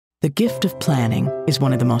The gift of planning is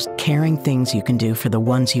one of the most caring things you can do for the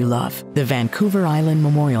ones you love. The Vancouver Island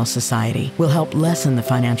Memorial Society will help lessen the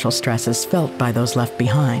financial stresses felt by those left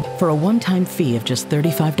behind. For a one-time fee of just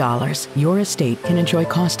 $35, your estate can enjoy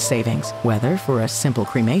cost savings, whether for a simple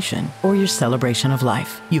cremation or your celebration of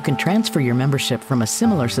life. You can transfer your membership from a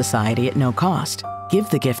similar society at no cost. Give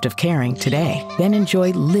the gift of caring today, then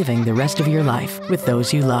enjoy living the rest of your life with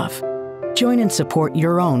those you love. Join and support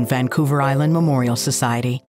your own Vancouver Island Memorial Society.